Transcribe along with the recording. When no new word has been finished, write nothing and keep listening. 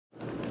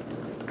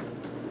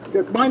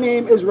My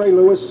name is Ray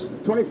Lewis,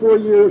 24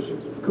 years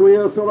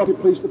career, Philadelphia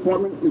Police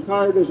Department,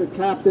 retired as a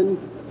captain,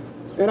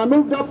 and I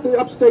moved up to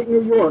upstate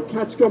New York,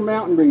 Catskill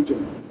Mountain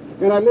region,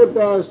 and I lived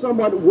a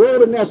somewhat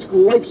Welden-esque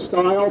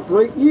lifestyle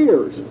for 8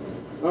 years.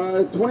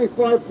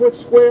 25-foot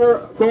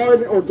square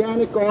garden,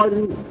 organic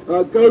garden,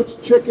 goats,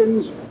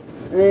 chickens,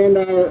 and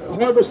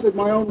harvested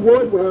my own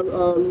wood with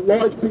a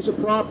large piece of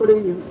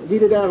property,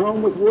 heated our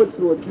home with wood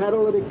through a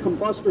catalytic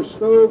combustor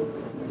stove,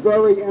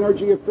 very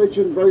energy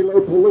efficient, very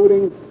low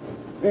polluting,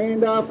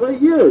 and for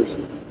 8 years,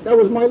 that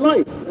was my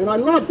life, and I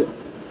loved it.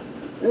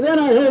 And then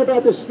I heard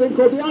about this thing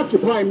called the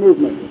Occupy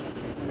movement,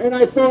 and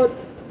I thought,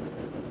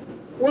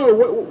 whoa,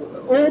 what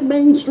all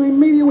mainstream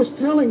media was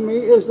telling me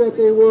is that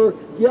they were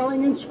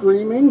yelling and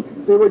screaming,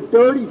 they were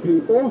dirty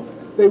people,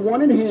 they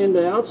wanted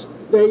handouts,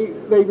 they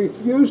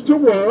refused to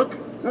work.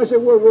 And I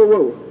said,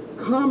 whoa,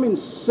 common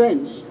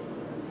sense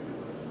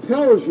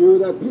tells you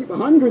that people,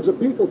 hundreds of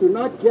people do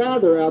not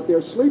gather out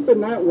there, sleep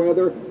in that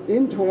weather,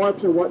 in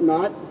tarps and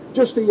whatnot,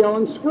 just to yell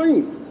and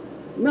scream.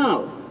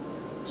 Now,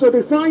 so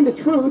to find the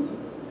truth,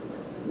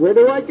 where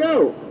do I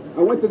go?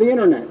 I went to the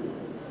internet,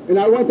 and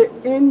I went to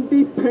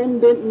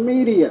independent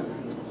media.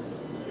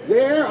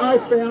 There I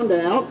found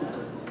out,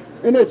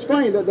 and it's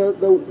funny, that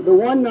the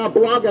one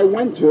blog I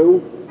went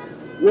to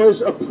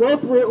was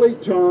appropriately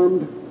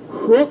termed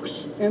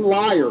crooks and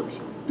liars,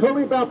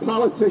 totally about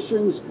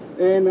politicians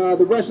and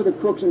the rest of the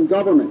crooks in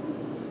government.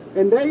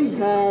 And they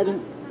had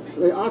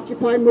the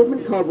Occupy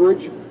movement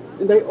coverage,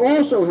 and they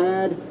also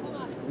had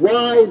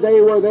why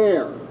they were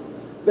there.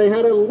 They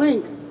had a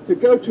link to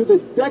go to the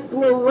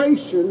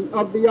Declaration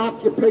of the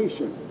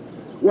Occupation.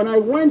 When I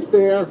went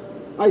there,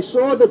 I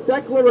saw the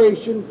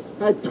Declaration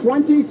had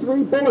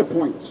 23 bullet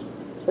points.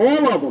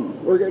 All of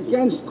them were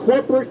against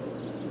corporate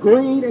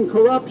greed and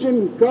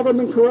corruption,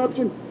 government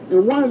corruption,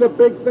 and one of the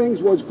big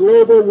things was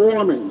global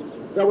warming,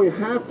 that we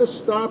have to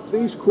stop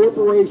these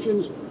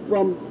corporations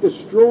from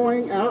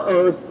destroying our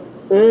earth,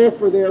 all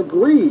for their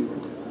greed.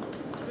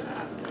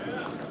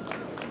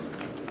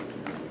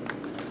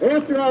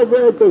 After I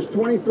read those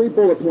 23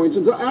 bullet points,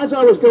 and as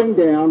I was going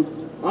down,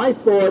 I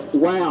thought,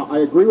 wow, I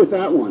agree with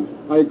that one.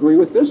 I agree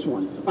with this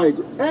one. I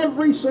agree.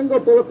 Every single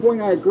bullet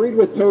point I agreed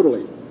with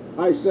totally.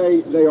 I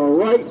say, they are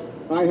right,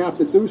 I have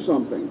to do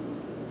something.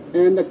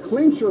 And the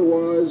clincher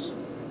was,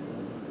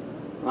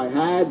 I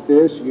had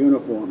this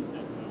uniform.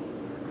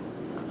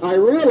 I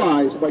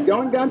realized by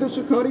going down to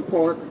Zuccotti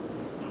Park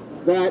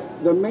that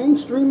the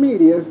mainstream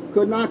media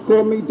could not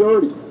call me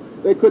dirty.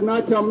 They could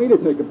not tell me to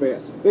take a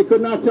bath. They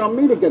could not tell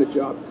me to get a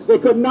job. They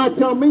could not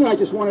tell me I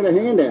just wanted a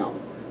handout.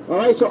 All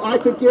right, so I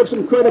could give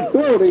some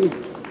credibility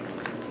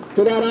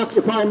to that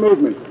Occupy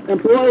movement.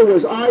 And boy,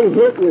 was I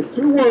hit with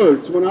 2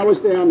 words when I was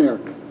down there.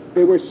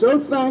 They were so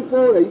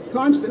thankful. They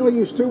constantly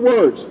used 2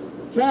 words.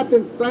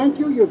 Captain, thank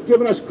you. You've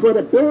given us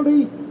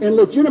credibility and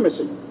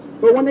legitimacy.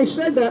 But when they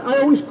said that, I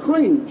always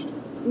cringed.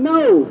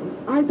 No,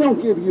 I don't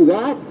give you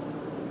that.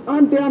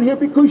 I'm down here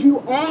because you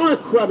are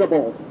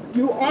credible.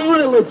 You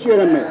are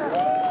legitimate.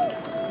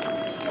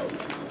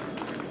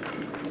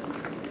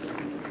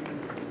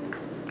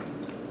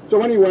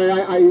 So anyway,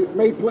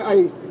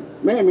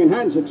 man,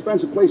 Manhattan's an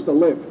expensive place to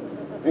live.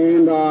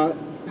 And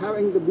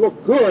having to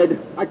look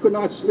good, I could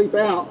not sleep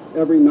out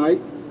every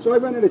night. So I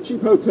rented a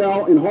cheap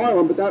hotel in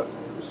Harlem, but that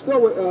was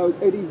still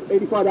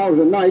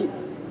 $85 a night.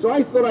 So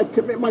I thought I'd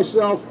commit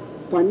myself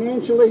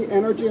financially,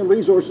 energy, and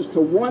resources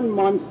to 1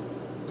 month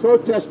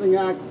protesting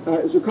at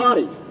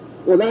Zuccotti.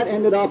 Well, that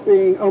ended up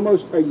being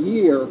almost a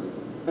year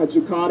at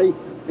Zuccotti,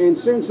 and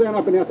since then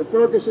I've been out to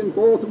Ferguson,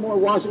 Baltimore,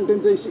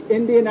 Washington, D.C.,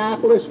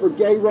 Indianapolis for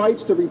gay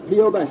rights to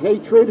repeal the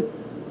hatred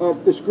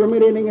of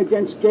discriminating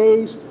against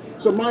gays.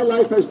 So my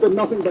life has been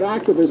nothing but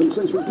activism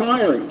since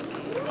retiring.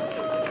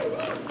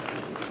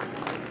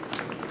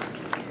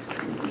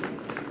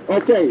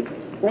 Okay,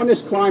 on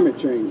this climate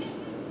change,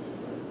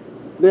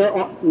 there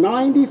are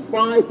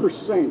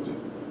 95%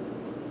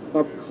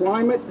 of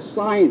climate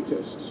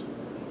scientists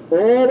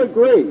all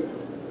agree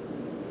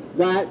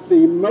that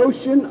the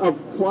motion of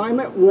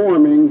climate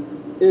warming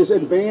is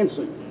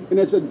advancing, and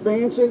it's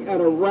advancing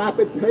at a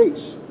rapid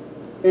pace,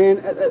 and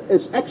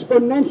it's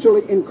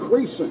exponentially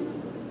increasing.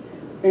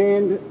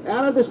 And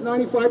out of this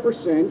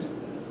 95%,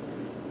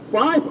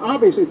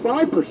 obviously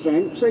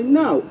 5% say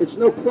no, it's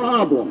no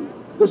problem.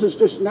 This is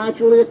just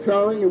naturally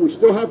occurring, and we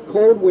still have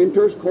cold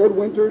winters. Cold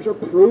winters are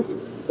proof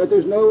that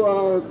there's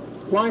no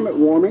climate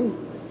warming.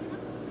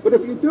 But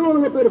if you do a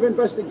little bit of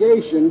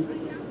investigation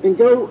and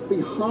go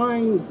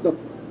behind the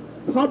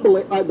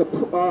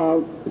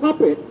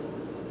puppet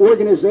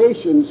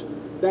organizations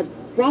that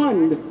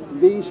fund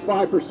these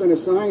 5% of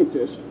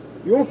scientists,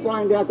 you'll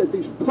find out that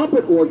these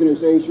puppet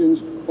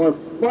organizations are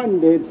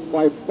funded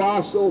by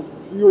fossil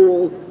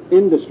fuel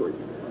industry.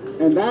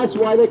 And that's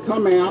why they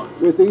come out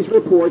with these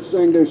reports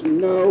saying there's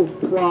no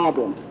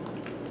problem.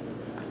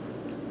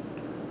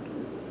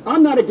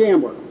 I'm not a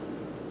gambler.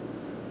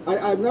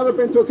 I've never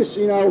been to a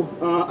casino.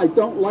 I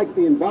don't like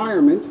the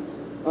environment.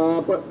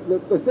 But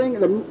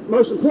the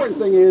most important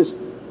thing is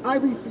I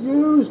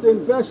refuse to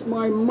invest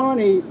my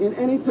money in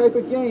any type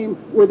of game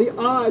where the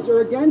odds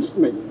are against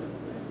me.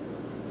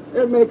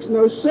 It makes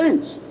no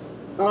sense.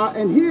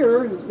 And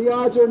here, the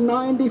odds are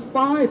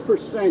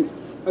 95%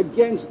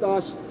 against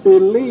us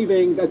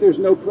believing that there's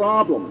no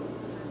problem.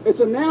 It's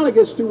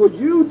analogous to would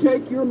you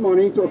take your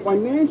money to a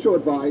financial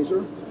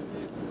advisor,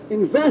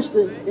 invest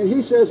it, and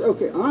he says,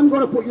 okay, I'm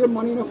going to put your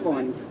money in a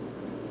fund,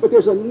 but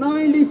there's a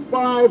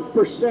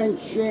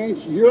 95%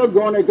 chance you're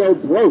going to go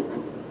broke.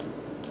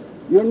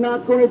 You're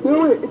not going to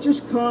do it. It's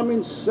just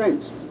common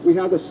sense. We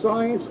have the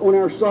science on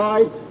our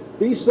side.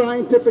 These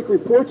scientific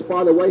reports,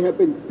 by the way, have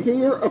been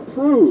peer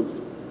approved.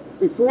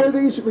 Before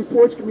these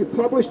reports can be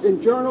published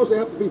in journals, they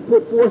have to be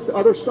put forth to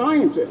other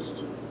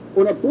scientists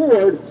on a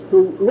board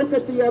who look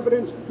at the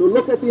evidence, who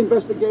look at the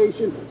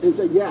investigation, and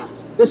say, yeah,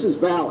 this is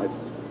valid.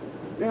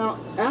 Now,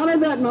 out of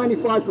that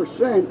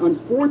 95%,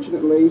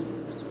 unfortunately,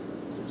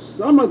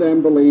 some of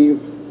them believe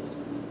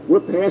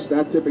we're past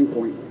that tipping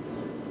point.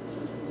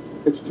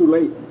 It's too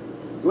late.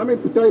 Let me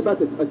tell you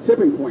about a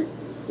tipping point.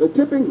 The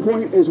tipping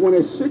point is when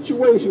a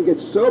situation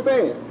gets so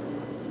bad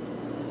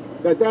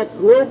that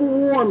global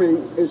warming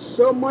is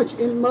so much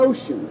in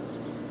motion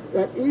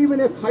that even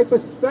if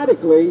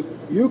hypothetically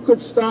you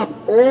could stop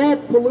all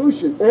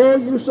pollution, all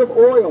use of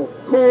oil,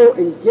 coal,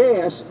 and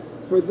gas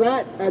for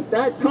that at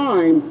that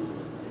time,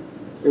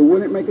 it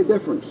wouldn't make a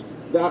difference.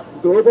 That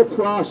global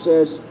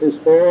process is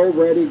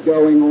already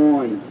going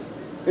on.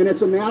 And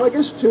it's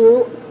analogous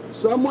to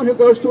someone who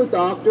goes to a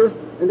doctor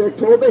and they're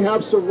told they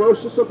have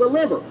cirrhosis of the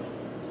liver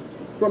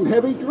from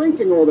heavy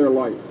drinking all their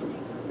life.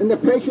 And the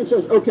patient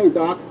says, okay,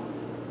 doc,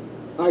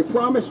 I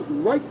promise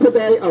right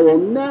today I will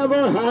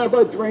never have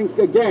a drink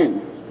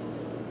again.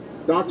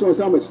 Doctor will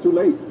tell them it's too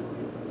late.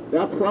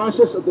 That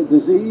process of the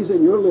disease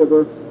in your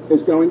liver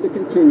is going to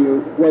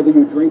continue whether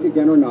you drink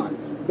again or not.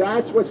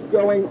 That's what's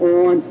going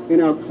on in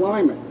our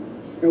climate.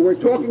 And we're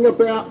talking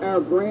about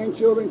our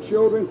grandchildren,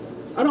 children.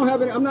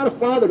 I'm not a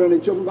father to any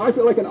children, but I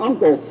feel like an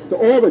uncle to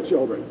all the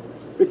children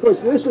because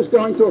this is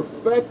going to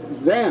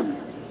affect them.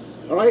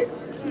 All right?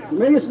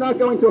 Me it's not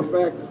going to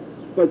affect,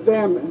 but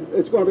them,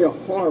 it's going to be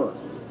a horror.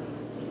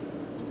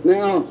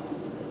 Now,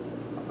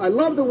 I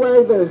love the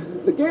way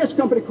the gas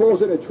company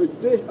calls it a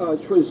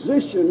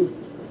transition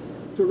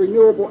to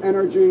renewable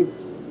energy,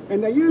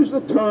 and they use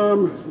the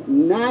term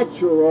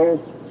natural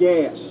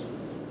gas.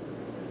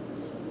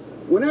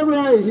 Whenever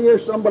I hear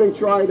somebody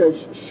try to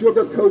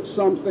sugarcoat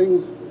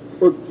something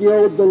or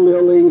gild the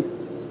lily,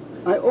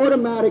 I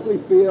automatically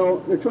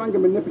feel they're trying to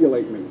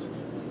manipulate me.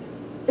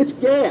 It's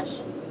gas.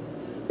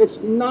 It's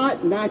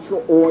not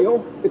natural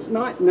oil. It's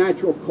not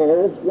natural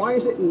coal. Why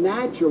is it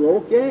natural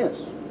gas?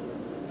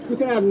 You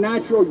can have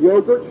natural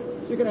yogurt.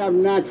 You can have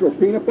natural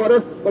peanut butter,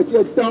 but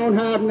you don't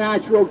have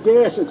natural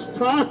gas. It's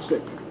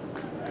toxic.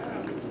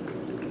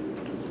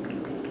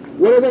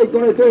 What are they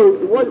going to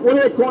do? What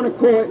are they going to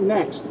call it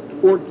next?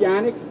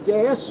 Organic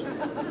gas?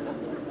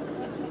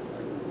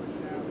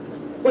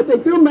 But they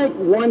do make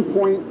one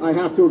point I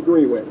have to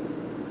agree with.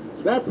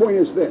 That point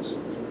is this.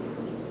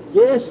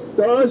 Gas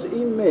does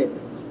emit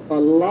a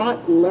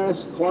lot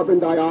less carbon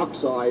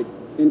dioxide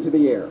into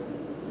the air.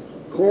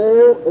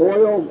 Coal,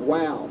 oil,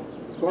 wow.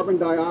 Carbon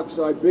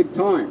dioxide, big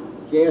time.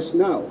 Gas,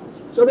 no.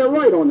 So they're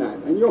right on that.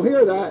 And you'll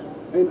hear that,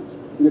 and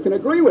you can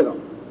agree with them.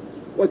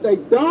 What they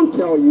don't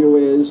tell you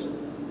is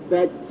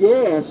that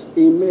gas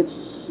emits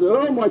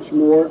so much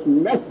more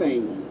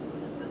methane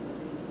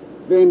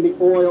than the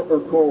oil or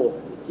coal.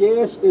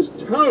 Gas is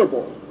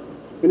terrible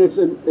in its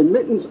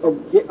emittance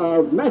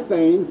of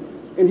methane.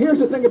 And here's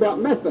the thing about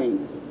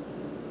methane.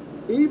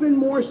 Even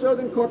more so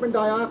than carbon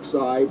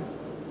dioxide,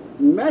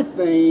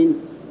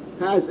 methane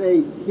has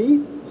a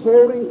heat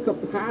holding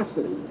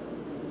capacity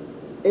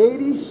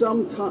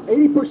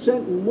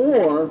 80%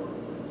 more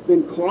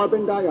than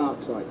carbon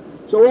dioxide.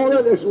 So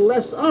although there's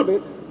less of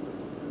it,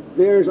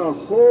 there's a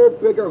whole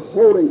bigger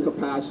holding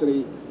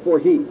capacity for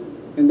heat.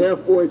 And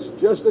therefore it's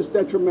just as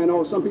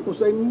detrimental, some people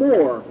say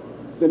more,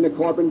 than the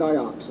carbon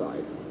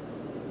dioxide.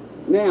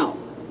 Now,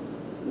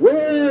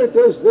 where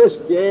does this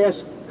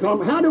gas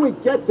come? How do we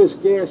get this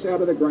gas out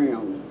of the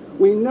ground?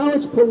 We know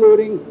it's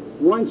polluting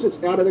once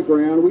it's out of the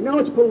ground. We know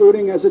it's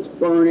polluting as it's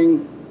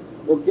burning.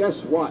 Well,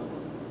 guess what?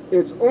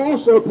 It's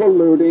also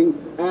polluting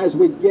as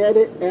we get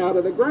it out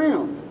of the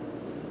ground.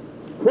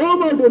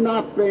 Cuomo did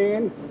not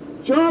ban,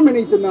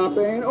 Germany did not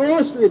ban,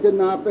 Austria did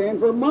not ban,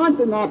 Vermont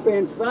did not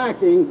ban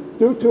fracking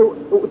due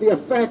to the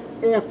effect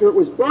after it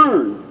was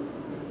burned.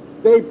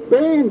 They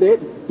banned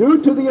it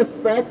due to the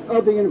effect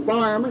of the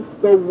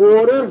environment, the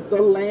water,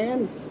 the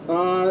land,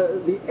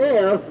 the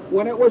air,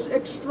 when it was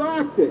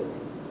extracted.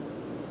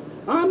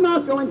 I'm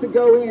not going to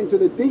go into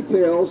the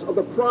details of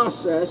the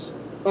process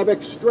of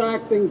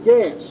extracting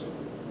gas.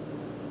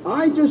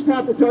 I just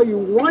have to tell you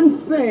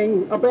one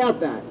thing about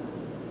that.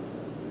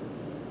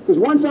 Because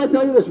once I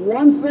tell you this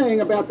one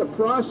thing about the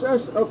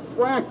process of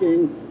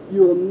fracking,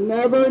 you'll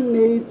never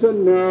need to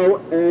know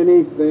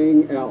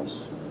anything else.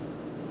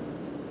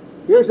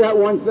 Here's that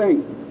one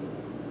thing.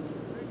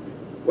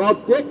 While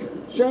Dick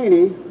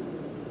Cheney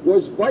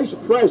was vice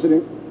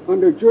president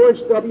under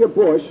George W.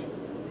 Bush,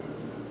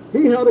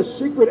 he held a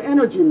secret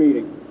energy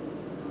meeting.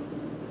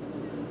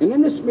 And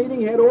in this meeting,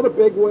 he had all the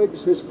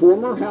bigwigs, his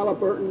former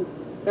Halliburton,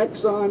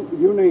 Exxon,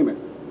 you name it.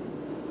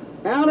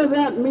 Out of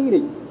that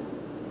meeting,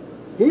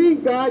 he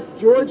got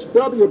George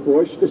W.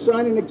 Bush to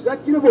sign an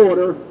executive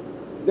order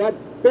that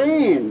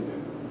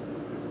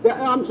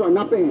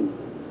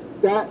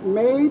that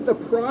made the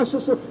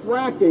process of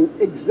fracking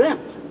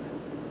exempt.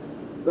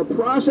 The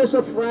process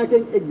of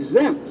fracking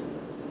exempt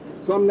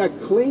from the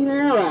Clean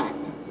Air Act,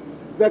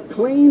 the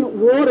Clean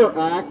Water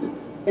Act,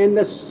 and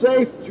the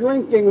Safe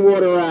Drinking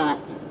Water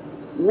Act.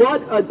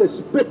 What a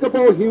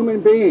despicable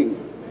human being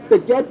to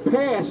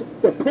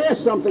pass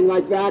something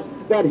like that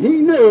he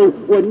knew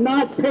would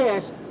not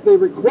pass the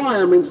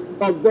requirements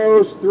of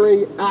those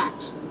three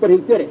acts, but he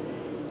did it.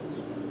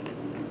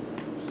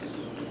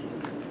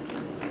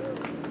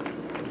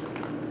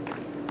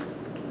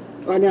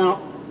 Now,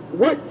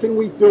 what can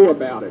we do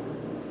about it?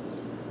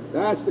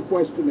 That's the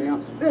question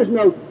now. There's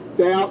no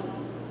doubt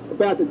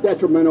about the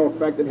detrimental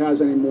effect it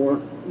has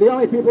anymore. The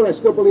only people that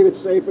still believe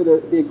it's safe are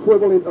the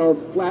equivalent of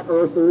flat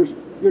earthers.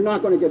 You're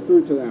not going to get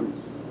through to them.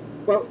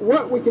 But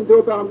what we can do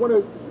about it, I'm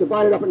going to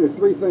divide it up into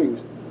three things.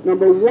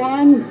 Number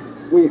one,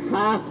 we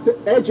have to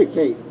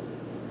educate.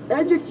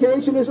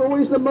 Education is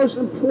always the most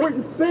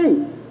important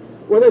thing,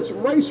 whether it's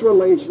race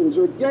relations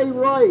or gay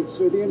rights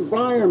or the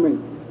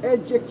environment.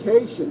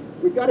 Education.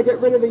 We've got to get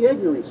rid of the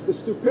ignorance, the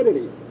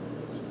stupidity.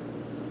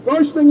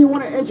 First thing you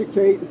want to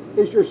educate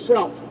is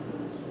yourself.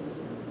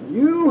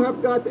 You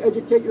have got to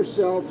educate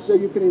yourself so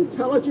you can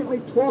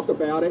intelligently talk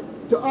about it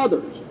to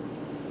others.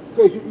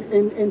 Because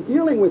in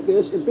dealing with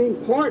this and being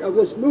part of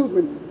this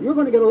movement, you're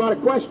going to get a lot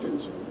of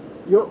questions.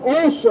 You're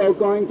also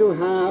going to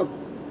have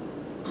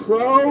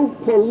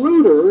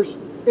pro-polluters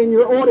in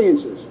your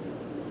audiences.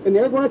 And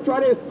they're going to try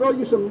to throw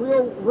you some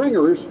real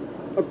ringers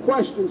of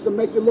questions to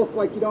make you look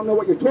like you don't know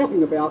what you're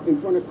talking about in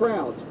front of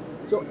crowds.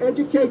 So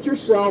educate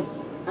yourself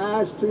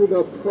as to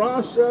the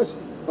process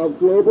of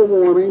global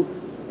warming,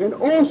 and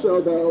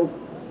also, though,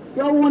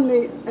 go on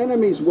the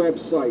enemy's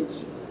websites,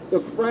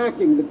 the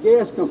fracking, the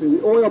gas company,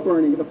 the oil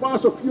burning, the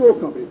fossil fuel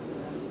company.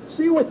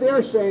 See what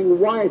they're saying,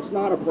 why it's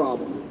not a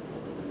problem.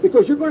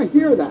 Because you're going to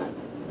hear that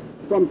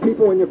from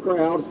people in your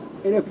crowd,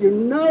 and if you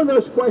know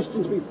those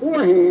questions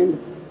beforehand,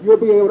 you'll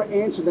be able to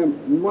answer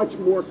them much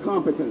more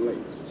competently.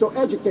 So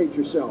educate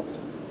yourself.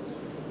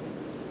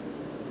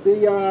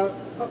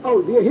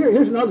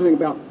 Here's another thing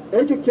about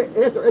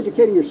after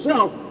educating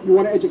yourself, you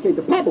want to educate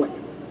the public.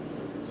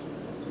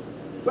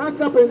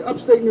 Back up in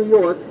upstate New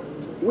York,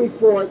 we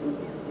fought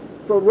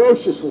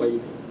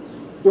ferociously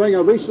during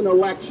a recent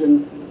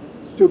election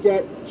to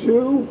get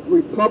 2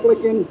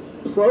 Republican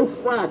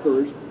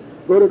pro-frackers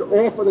voted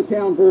off of the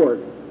town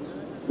board.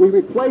 We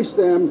replaced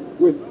them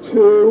with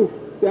 2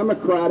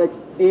 Democratic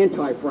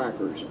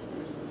anti-frackers.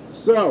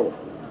 So,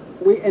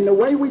 and the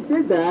way we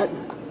did that,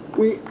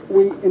 we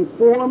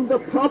informed the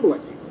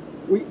public.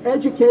 We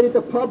educated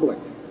the public.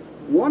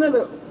 We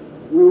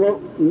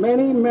wrote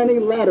many, many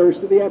letters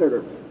to the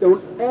editor.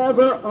 Don't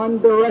ever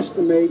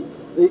underestimate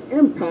the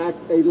impact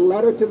a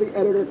letter to the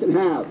editor can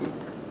have.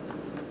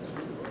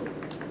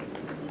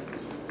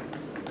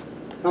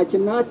 I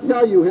cannot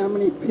tell you how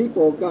many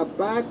people got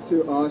back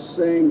to us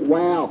saying,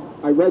 wow,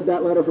 I read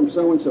that letter from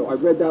so-and-so. I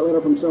read that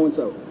letter from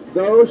so-and-so.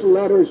 Those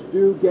letters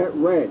do get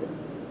read.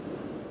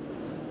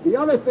 The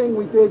other thing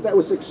we did that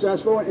was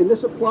successful, and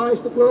this applies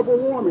to global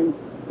warming,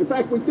 in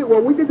fact, we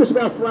did this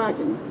about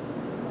fracking.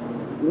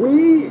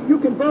 You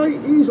can very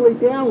easily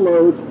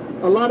download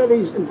a lot of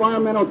these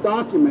environmental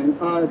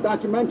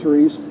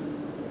documentaries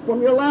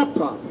from your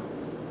laptop.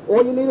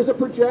 All you need is a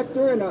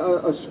projector and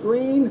a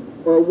screen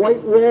or a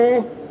white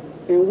wall,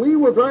 and we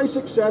were very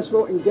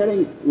successful in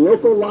getting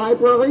local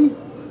library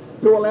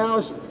to allow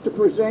us to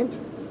present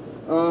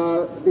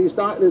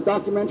the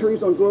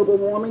documentaries on global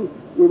warming.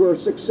 We were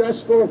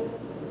successful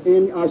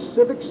in a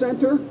civic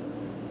center,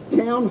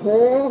 town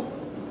hall.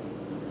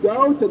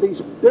 Go to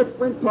these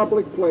different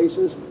public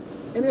places,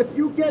 and if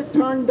you get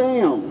turned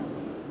down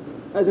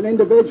as an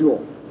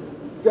individual,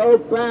 go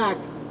back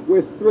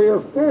with 3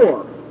 or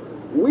 4.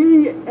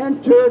 We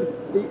entered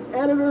the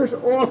editor's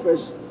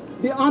office,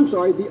 the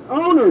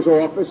owner's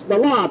office, the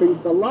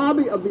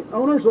lobby of the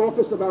owner's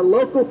office of our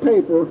local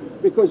paper,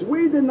 because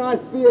we did not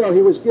feel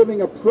he was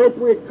giving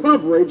appropriate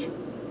coverage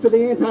to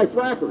the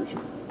anti-frackers.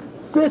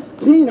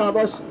 15 of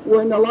us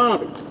were in the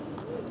lobby.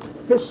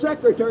 His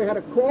secretary had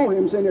to call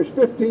him saying there's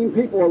 15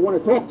 people that want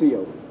to talk to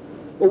you.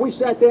 Well, we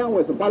sat down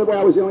with him. By the way,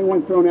 I was the only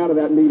one thrown out of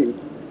that meeting.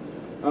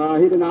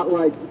 He did not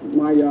like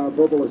my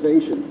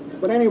vocalization.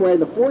 But anyway,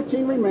 the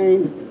 14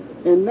 remained,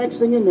 and next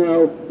thing you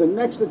know, the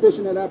next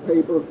edition of that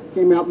paper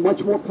came out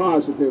much more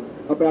positive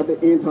about the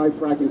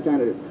anti-fracking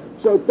candidate.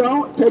 So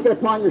don't take it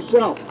upon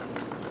yourself.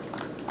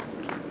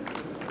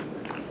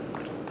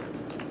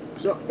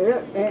 So,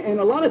 and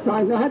a lot of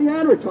times, now how do you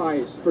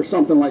advertise for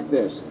something like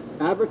this?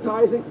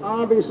 Advertising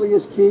obviously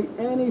is key.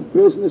 Any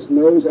business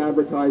knows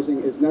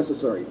advertising is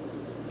necessary.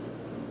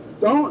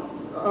 Don't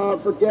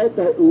forget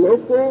that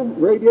local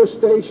radio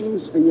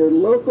stations and your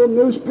local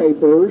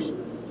newspapers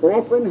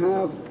often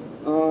have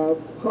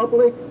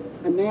public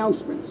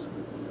announcements,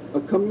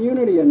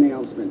 community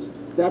announcements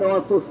that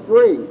are for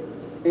free.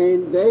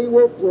 And they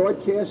will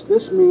broadcast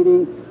this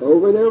meeting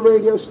over their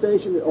radio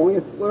station, only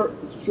a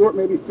short,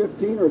 maybe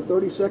 15 or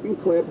 30-second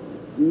clip.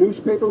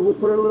 Newspaper will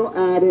put a little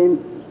ad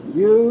in,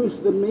 use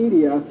the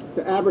media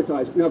to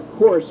advertise. And of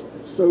course,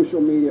 social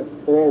media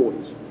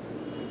always.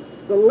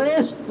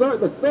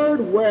 The third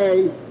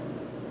way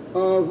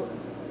of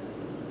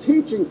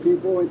teaching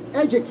people and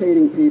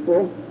educating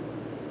people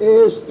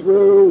is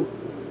through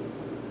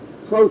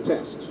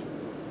protests.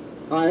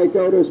 I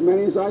go to as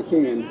many as I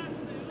can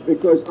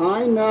because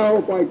I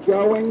know by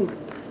going,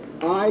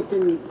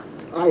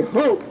 I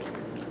hope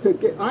to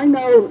get, I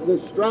know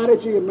the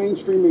strategy of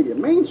mainstream media.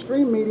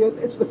 Mainstream media,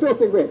 it's the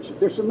filthy rich.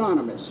 They're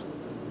synonymous.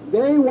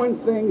 They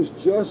want things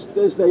just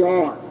as they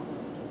are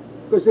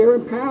because they're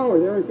in power,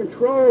 they're in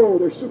control,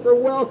 they're super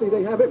wealthy,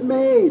 they have it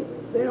made.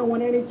 They don't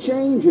want any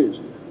changes.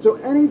 So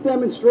any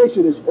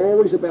demonstration is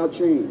always about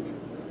change.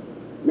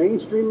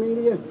 Mainstream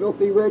media,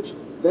 filthy rich,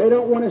 they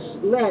don't want to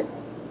let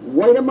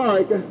white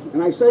America,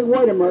 and I say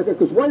white America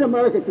because white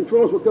America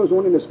controls what goes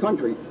on in this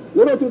country.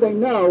 Little do they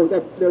know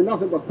that they're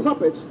nothing but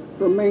puppets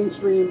for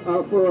mainstream,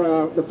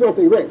 for the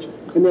filthy rich.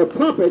 And they're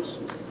puppets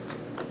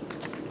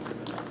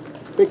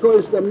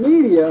because the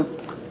media,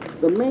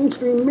 the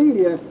mainstream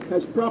media,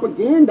 has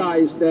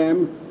propagandized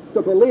them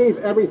to believe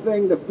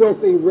everything the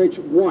filthy rich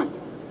want.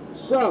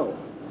 So,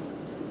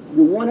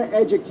 you want to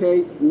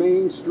educate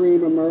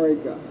mainstream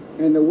America.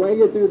 And the way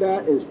you do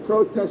that is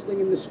protesting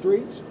in the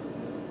streets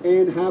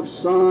and have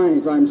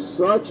signs. I'm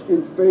such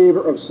in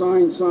favor of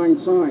signs,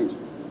 signs, signs.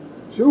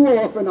 Too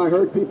often I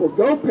heard people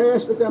go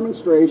past the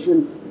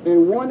demonstration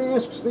and one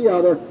asks the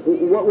other,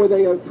 what were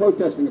they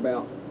protesting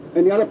about?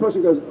 And the other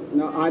person goes,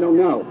 no, I don't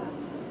know.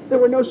 There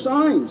were no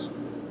signs.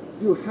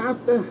 You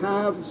have to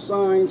have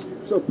signs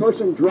so a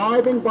person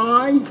driving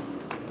by,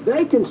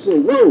 they can see,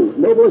 whoa,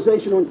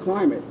 mobilization on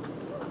climate.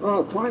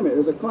 Climate,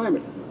 there's a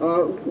climate.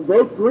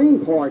 Vote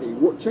Green Party,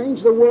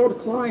 change the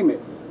world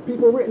climate.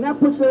 People, and that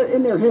puts that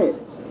in their head.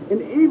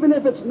 And even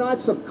if it's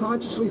not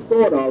subconsciously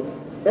thought of,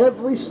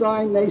 every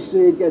sign they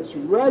see gets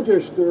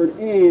registered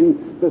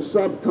in the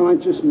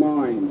subconscious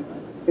mind.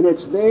 And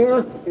it's there,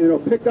 and it'll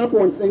pick up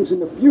on things in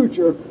the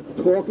future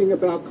talking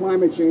about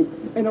climate change.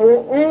 And it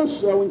will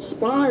also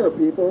inspire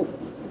people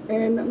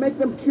and make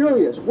them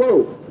curious.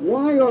 Whoa,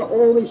 why are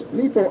all these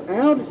people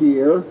out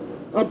here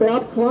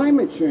about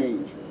climate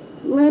change?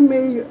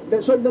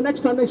 So the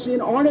next time they see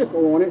an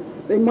article on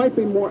it, they might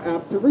be more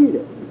apt to read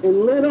it.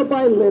 And little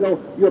by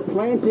little, you're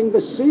planting the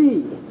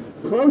seed.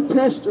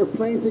 Protests are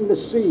planting the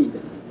seed.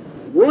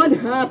 What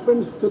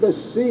happens to the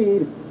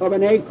seed of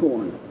an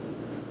acorn?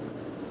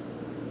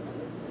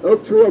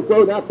 Oak tree will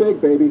grow that big,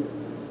 baby.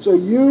 So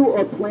you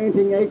are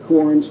planting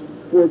acorns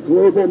for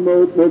global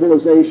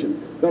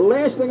mobilization. The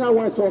last thing I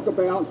want to talk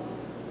about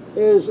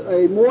is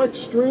a more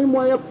extreme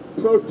way of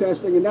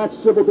protesting, and that's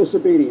civil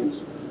disobedience.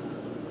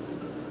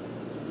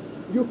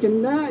 You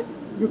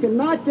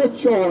cannot get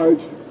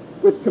charged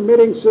with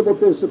committing civil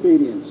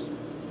disobedience.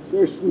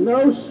 There's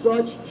no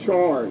such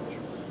charge.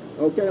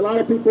 Okay, a lot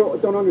of people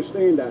don't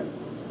understand that.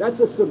 That's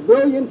a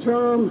civilian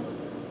term.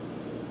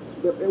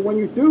 And when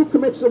you do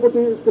commit civil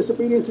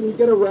disobedience and you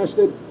get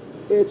arrested,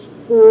 it's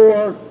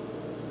for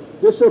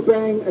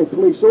disobeying a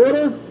police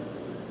order,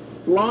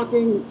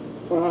 blocking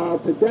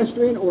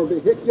pedestrian or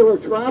vehicular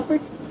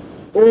traffic,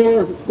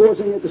 or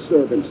causing a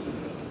disturbance.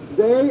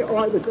 They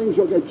are the things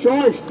you'll get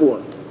charged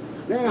for.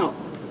 Now,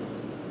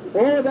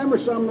 all of them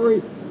are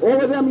summary. All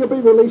of them will be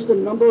released in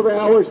a number of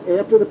hours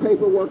after the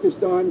paperwork is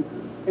done,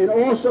 and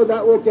also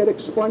that will get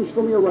expunged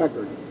from your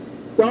record.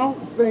 Don't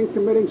think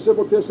committing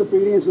civil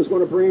disobedience is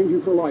going to brand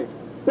you for life.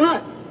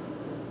 But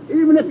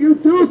even if you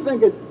do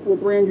think it will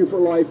brand you for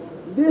life,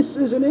 this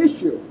is an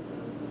issue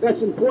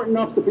that's important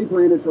enough to be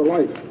branded for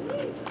life.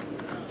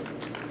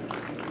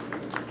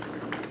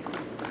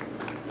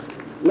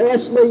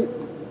 Lastly,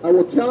 I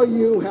will tell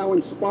you how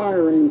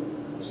inspiring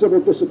civil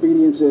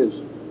disobedience is.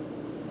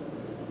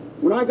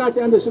 When I got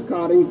down to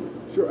Zuccotti,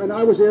 and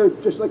I was there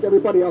just like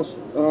everybody else,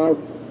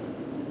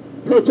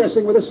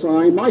 protesting with a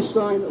sign. My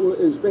sign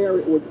was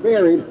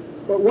varied,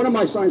 but one of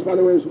my signs, by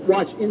the way, was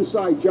Watch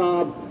Inside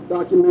Job,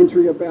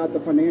 documentary about the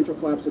financial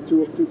collapse of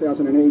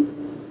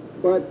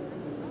 2008. But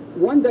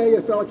one day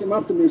a fellow came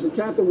up to me and said,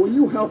 Captain, will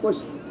you help us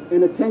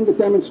and attend a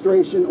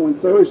demonstration on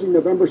Thursday,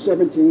 November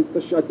 17th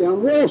to shut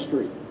down Wall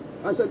Street?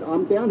 I said,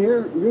 I'm down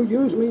here, you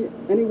use me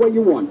any way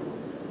you want.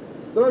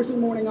 Thursday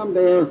morning I'm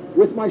there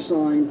with my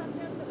sign,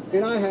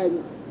 and I had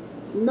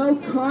no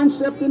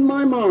concept in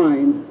my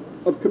mind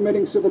of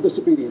committing civil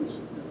disobedience.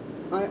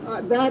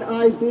 That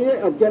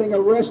idea of getting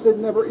arrested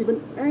never even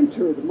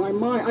entered my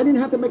mind. I didn't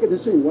have to make a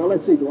decision. Well,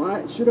 let's see,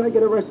 should I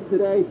get arrested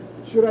today?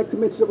 Should I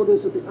commit civil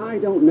disobedience? I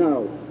don't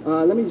know.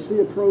 Let me see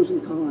the pros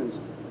and cons.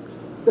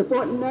 The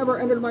thought never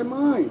entered my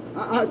mind.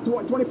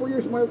 24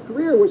 years of my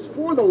career was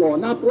for the law,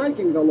 not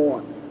breaking the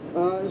law.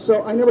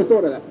 So I never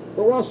thought of that.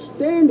 But while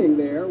standing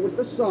there with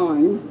the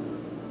sign,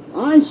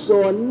 I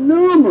saw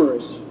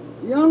numerous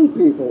young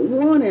people,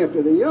 one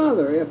after the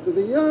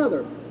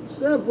other,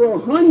 several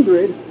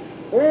hundred,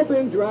 all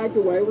being dragged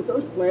away with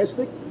those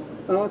plastic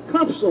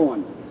cuffs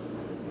on.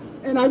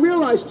 And I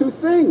realized two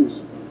things.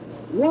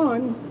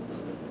 One,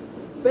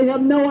 they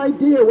have no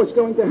idea what's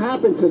going to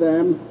happen to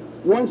them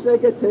once they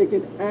get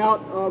taken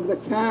out of the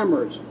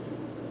cameras.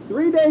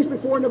 3 days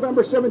before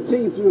November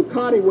 17th,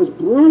 Ducati was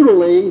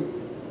brutally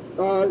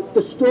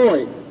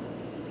destroyed.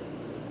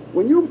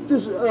 When you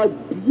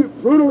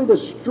brutally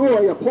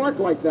destroy a park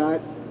like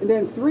that, and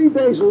then 3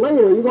 days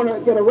later you're going to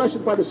get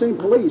arrested by the same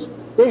police,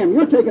 damn,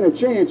 you're taking a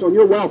chance on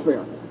your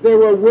welfare. They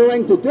were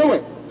willing to do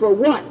it. For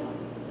what?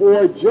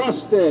 For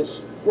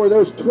justice. For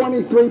those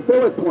 23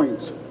 bullet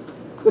points.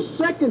 The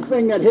second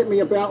thing that hit me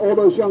about all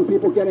those young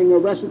people getting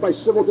arrested by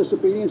civil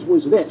disobedience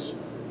was this.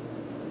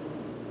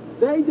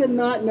 They did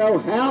not know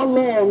how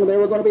long they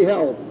were going to be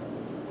held.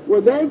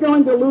 Were they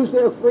going to lose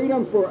their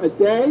freedom for a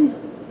day,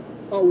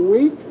 a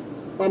week,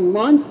 a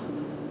month?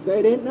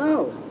 They didn't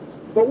know.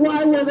 But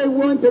why were they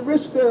willing to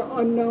risk their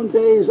unknown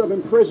days of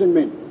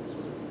imprisonment?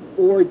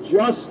 For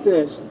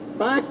justice.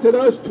 Back to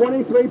those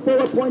 23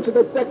 bullet points of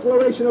the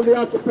Declaration of the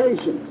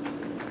Occupation.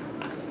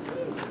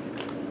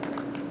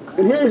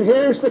 And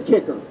here's the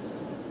kicker.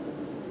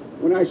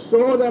 When I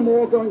saw them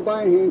all going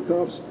by in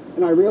handcuffs,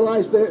 and I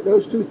realized that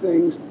those two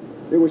things,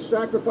 they were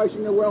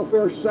sacrificing their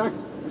welfare,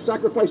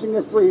 sacrificing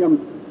their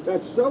freedom,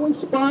 that so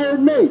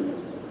inspired me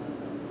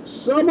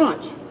so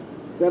much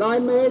that I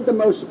made the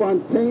most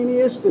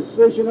spontaneous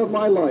decision of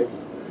my life.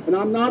 And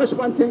I'm not a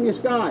spontaneous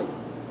guy,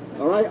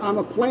 all right? I'm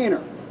a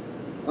planner.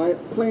 I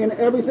plan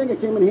everything.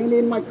 It came in handy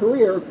in my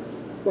career,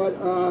 but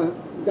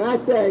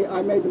that day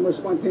I made the most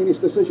spontaneous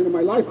decision of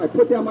my life. I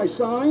put down my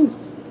sign,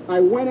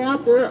 I went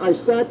out there, I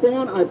sat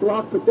down, I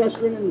blocked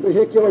pedestrian and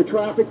vehicular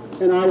traffic,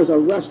 and I was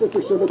arrested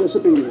for civil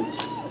disobedience.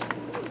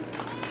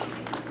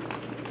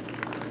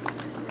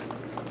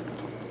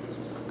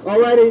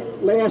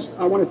 Alrighty, last,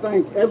 I want to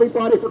thank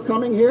everybody for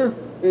coming here,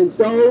 and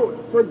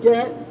don't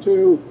forget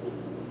to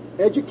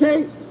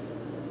educate,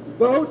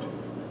 vote,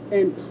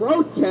 and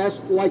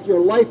protest like your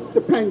life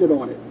depended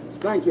on it.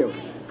 Thank you.